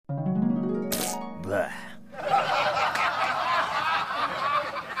Blech.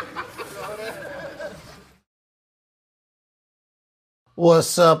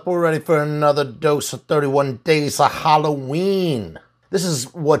 What's up? We're ready for another dose of 31 Days of Halloween. This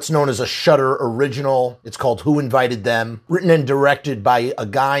is what's known as a Shudder original. It's called Who Invited Them? Written and directed by a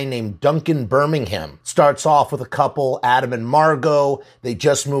guy named Duncan Birmingham. Starts off with a couple, Adam and Margot. They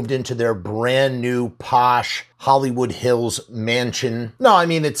just moved into their brand new posh Hollywood Hills mansion. No, I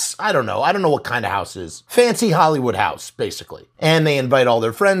mean, I don't know what kind of house it is. Fancy Hollywood house, basically. And they invite all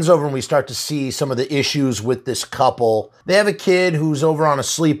their friends over, and we start to see some of the issues with this couple. They have a kid who's over on a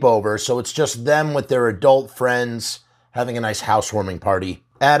sleepover, so it's just them with their adult friends having a nice housewarming party.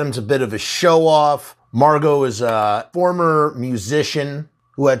 Adam's a bit of a show-off. Margot is a former musician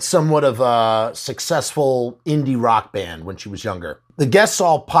who had somewhat of a successful indie rock band when she was younger. The guests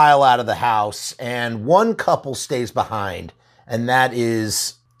all pile out of the house, and one couple stays behind, and that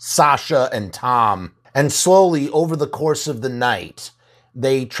is Sasha and Tom. And slowly, over the course of the night,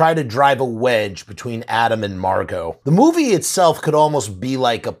 they try to drive a wedge between Adam and Margot. The movie itself could almost be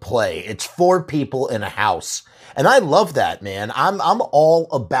like a play. It's 4 people in a house. And I love that, man. I'm all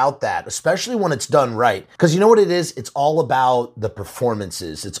about that, especially when it's done right. Because you know what it is? It's all about the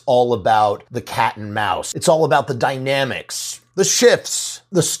performances. It's all about the cat and mouse. It's all about the dynamics, the shifts.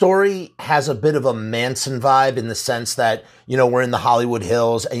 The story has a bit of a Manson vibe in the sense that, you know, we're in the Hollywood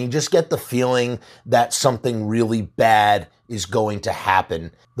Hills and you just get the feeling that something really bad is going to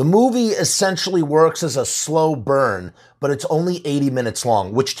happen. The movie essentially works as a slow burn, but it's only 80 minutes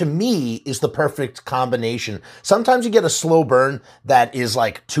long, which to me is the perfect combination. Sometimes you get a slow burn that is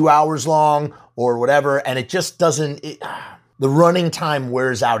like 2 hours long or whatever, and it just doesn't, the running time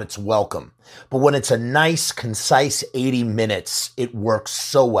wears out its welcome. But when it's a nice, concise 80 minutes, it works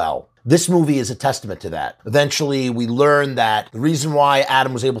so well. This movie is a testament to that. Eventually, we learn that the reason why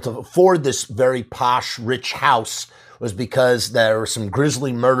Adam was able to afford this very posh, rich house was because there were some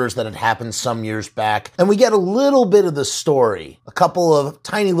grisly murders that had happened some years back. And we get a little bit of the story, a couple of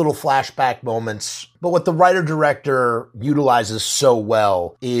tiny little flashback moments. But what the writer-director utilizes so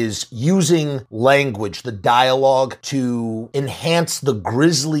well is using language, the dialogue, to enhance the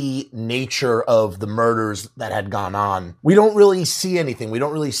grisly nature of the murders that had gone on. We don't really see anything. We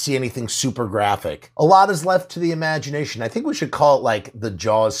don't really see anything super graphic. A lot is left to the imagination. I think we should call it like the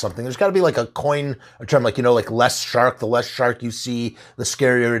Jaws something. There's got to be like a term, like, you know, like less shark. The less shark you see, the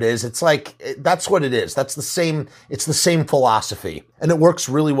scarier it is. It's like, that's what it is. It's the same philosophy. And it works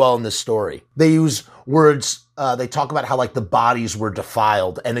really well in this story. They use words, they talk about how like the bodies were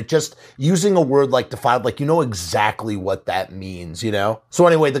defiled, and it just, using a word like defiled, like you know exactly what that means, you know? So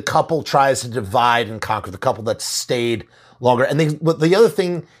anyway, the couple tries to divide and conquer, the couple that stayed longer. And but the other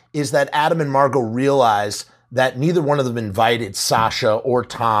thing is that Adam and Margot realize that neither one of them invited Sasha or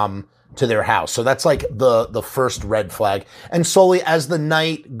Tom to their house. So that's like the first red flag. And slowly as the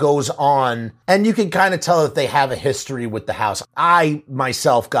night goes on, and you can kind of tell that they have a history with the house. I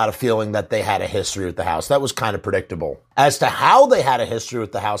myself got a feeling that they had a history with the house. That was kind of predictable. As to how they had a history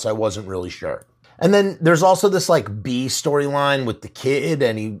with the house, I wasn't really sure. And then there's also this like B storyline with the kid,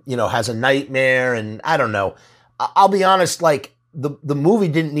 and he, you know, has a nightmare, and I don't know. I'll be honest, like, the movie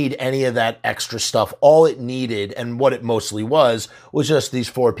didn't need any of that extra stuff. All it needed, and what it mostly was just these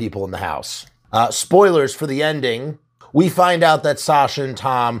 4 people in the house. Spoilers for the ending. We find out that Sasha and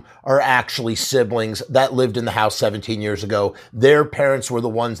Tom are actually siblings that lived in the house 17 years ago. Their parents were the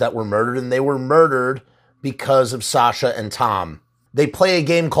ones that were murdered, and they were murdered because of Sasha and Tom. They play a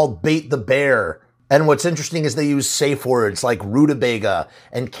game called Bait the Bear. And what's interesting is they use safe words like rutabaga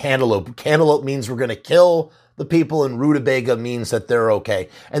and cantaloupe. Cantaloupe means we're going to kill the people, and rutabaga means that they're okay.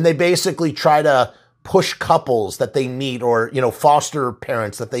 And they basically try to push couples that they meet, or, you know, foster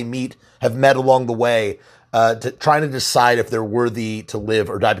parents that they meet, have met along the way, to trying to decide if they're worthy to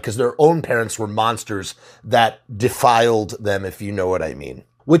live or die, because their own parents were monsters that defiled them, if you know what I mean.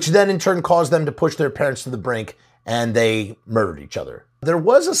 Which then in turn caused them to push their parents to the brink, and they murdered each other. There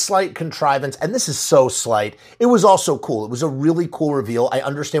was a slight contrivance, and this is so slight. It was also cool. It was a really cool reveal. I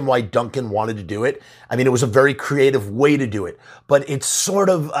understand why Duncan wanted to do it. I mean, it was a very creative way to do it, but it's sort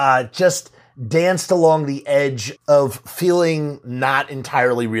of just danced along the edge of feeling not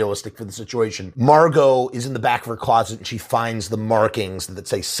entirely realistic for the situation. Margot is in the back of her closet and she finds the markings that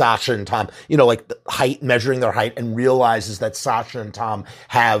say Sasha and Tom, you know, like the height, measuring their height, and realizes that Sasha and Tom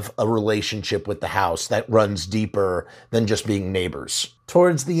have a relationship with the house that runs deeper than just being neighbors.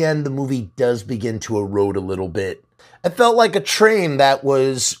 Towards the end, the movie does begin to erode a little bit. It felt like a train that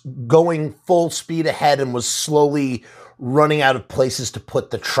was going full speed ahead and was slowly running out of places to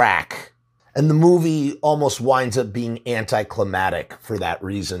put the track. And the movie almost winds up being anticlimactic for that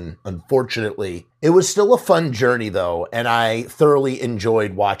reason, unfortunately. It was still a fun journey, though, and I thoroughly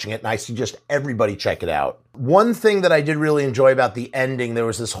enjoyed watching it, and I suggest everybody check it out. One thing that I did really enjoy about the ending,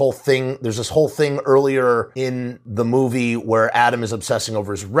 there's this whole thing earlier in the movie where Adam is obsessing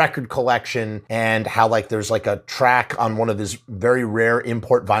over his record collection and how, like, there's like a track on one of his very rare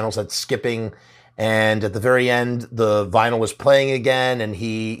import vinyls that's skipping. And at the very end, the vinyl was playing again, and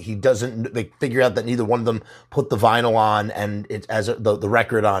they figure out that neither one of them put the vinyl on and the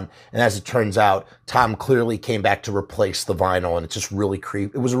record on. And as it turns out, Tom clearly came back to replace the vinyl, and it's just really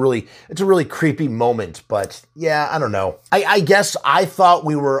creepy. It's a really creepy moment, but yeah, I don't know. I guess I thought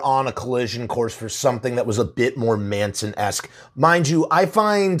we were on a collision course for something that was a bit more Manson-esque. Mind you, I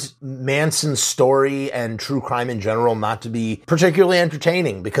find Manson's story and true crime in general not to be particularly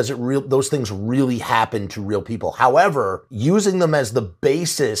entertaining because those things really happen to real people. However, using them as the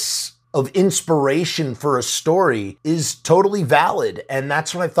basis of inspiration for a story is totally valid. And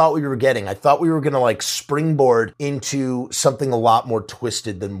that's what I thought we were getting. I thought we were going to like springboard into something a lot more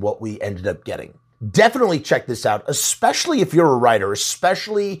twisted than what we ended up getting. Definitely check this out, especially if you're a writer,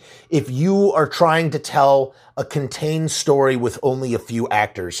 especially if you are trying to tell a contained story with only a few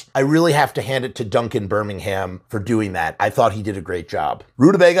actors. I really have to hand it to Duncan Birmingham for doing that. I thought he did a great job.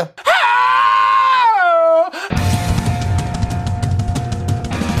 Rutabaga.